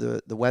go over to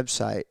the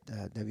website,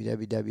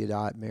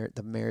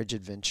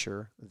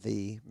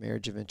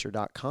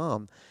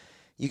 www.themarriageadventure.com,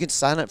 you can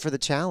sign up for the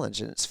challenge,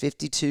 and it's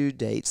 52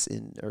 dates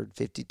or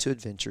 52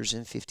 adventures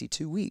in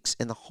 52 weeks.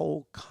 And the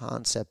whole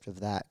concept of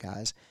that,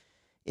 guys,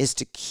 is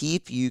to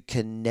keep you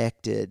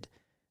connected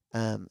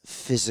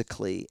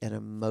physically and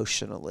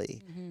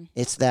emotionally. Mm-hmm.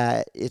 It's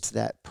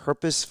that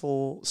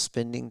purposeful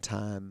spending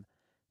time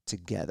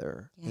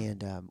together. Yeah.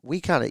 And we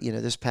kind of,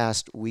 this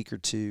past week or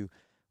two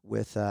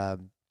with the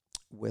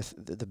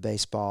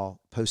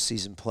baseball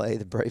postseason play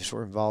the Braves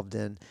were involved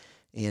in,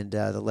 and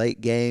the late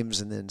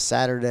games, and then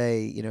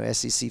Saturday,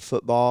 SEC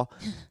football,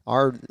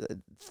 our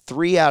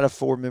 3 out of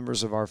 4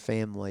 members of our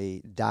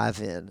family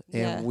dive in,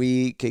 and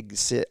we could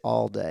sit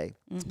all day.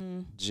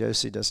 Mm-hmm.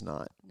 Josie does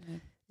not. Mm-hmm.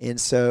 And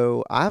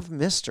so I've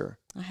missed her.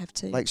 I have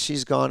to. Like,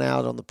 she's gone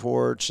out on the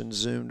porch and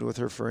Zoomed with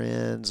her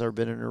friends, or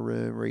been in her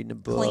room reading a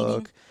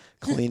book,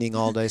 cleaning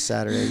all day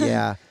Saturday.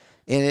 Yeah.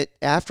 And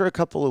after a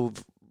couple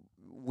of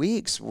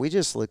weeks, we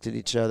just looked at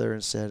each other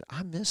and said,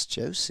 I miss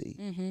Josie.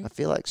 Mm-hmm. I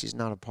feel like she's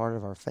not a part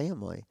of our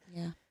family.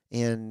 Yeah.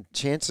 And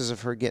chances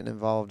of her getting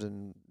involved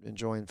in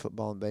enjoying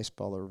football and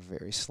baseball are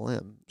very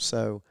slim.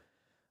 So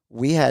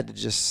we had to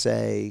just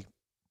say,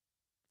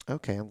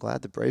 okay, I'm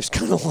glad the Braves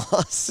kind of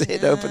lost.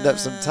 It opened up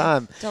some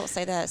time. Don't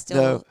say that. It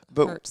still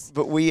hurts.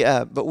 But we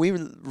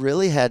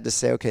really had to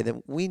say, okay,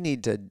 then we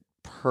need to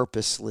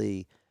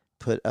purposely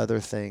put other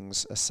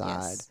things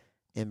aside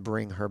and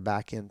bring her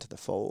back into the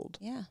fold.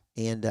 Yeah.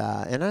 And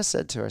I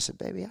said to her, I said,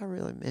 baby, I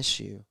really miss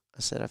you.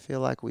 I said, I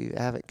feel like we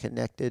haven't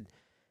connected.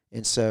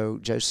 And so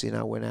Josie and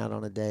I went out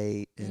on a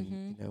date,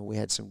 and we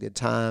had some good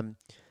time.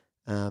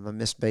 I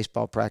missed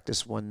baseball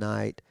practice one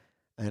night.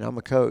 And I'm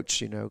a coach,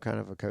 kind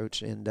of a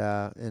coach. And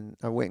I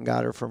went and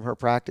got her from her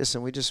practice,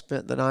 and we just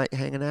spent the night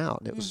hanging out.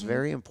 And it was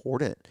very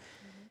important.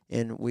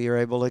 And we were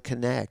able to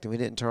connect, and we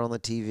didn't turn on the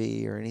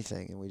TV or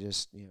anything. And we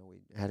just, we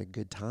had a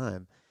good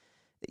time.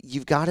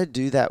 You've got to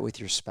do that with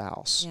your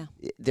spouse. Yeah.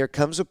 There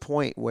comes a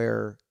point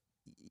where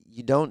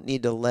you don't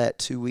need to let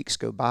 2 weeks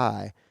go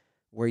by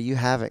where you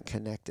haven't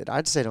connected.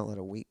 I'd say don't let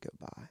a week go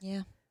by.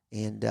 Yeah.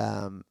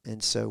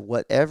 And so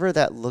whatever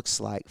that looks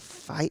like,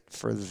 fight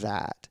for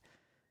that.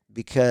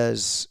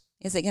 Because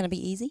is it going to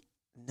be easy?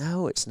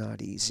 No, it's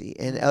not easy.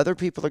 And other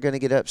people are going to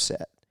get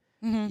upset.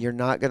 Mm-hmm. You're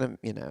not going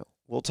to,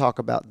 we'll talk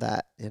about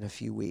that in a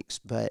few weeks,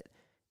 but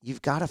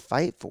you've got to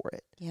fight for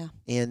it. Yeah.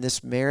 And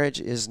this marriage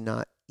is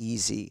not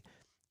easy.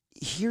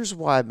 Here's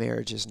why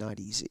marriage is not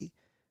easy.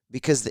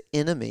 Because the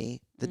enemy,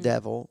 the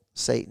devil,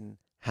 Satan,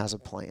 has a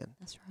plan.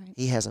 That's right.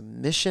 He has a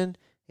mission,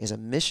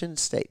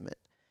 statement.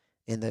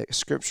 And the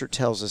scripture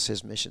tells us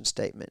his mission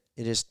statement.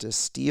 It is to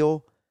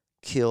steal,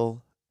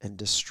 kill, and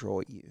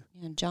destroy you.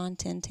 Yeah, John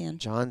 10:10.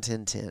 John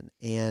 10:10.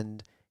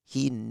 And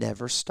he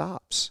never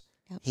stops.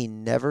 Yep. He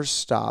never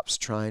stops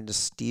trying to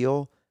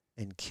steal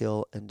and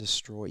kill and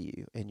destroy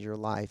you and your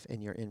life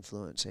and your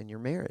influence and your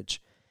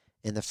marriage.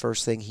 And the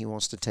first thing he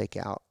wants to take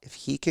out, if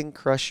he can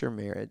crush your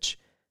marriage,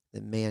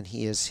 then, man,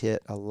 he has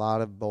hit a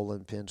lot of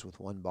bowling pins with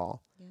one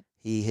ball. Yep.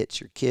 He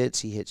hits your kids.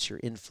 He hits your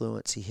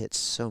influence. He hits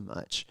so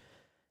much.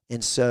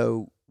 And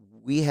so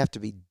we have to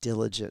be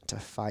diligent to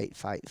fight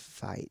for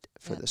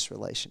this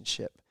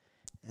relationship.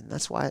 And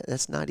that's why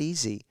that's not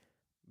easy,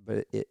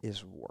 but it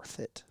is worth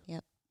it.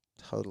 Yep.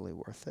 Totally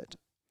worth it.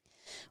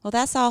 Well,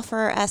 that's all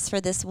for us for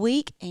this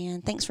week,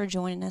 and thanks for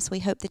joining us. We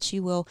hope that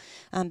you will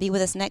be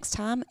with us next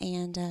time.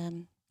 And,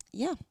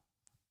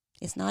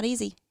 it's not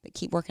easy, but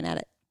keep working at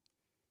it.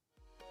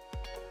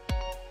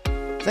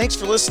 Thanks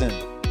for listening.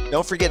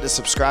 Don't forget to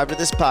subscribe to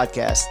this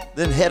podcast.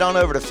 Then head on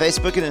over to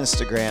Facebook and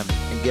Instagram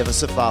and give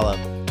us a follow.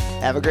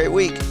 Have a great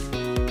week.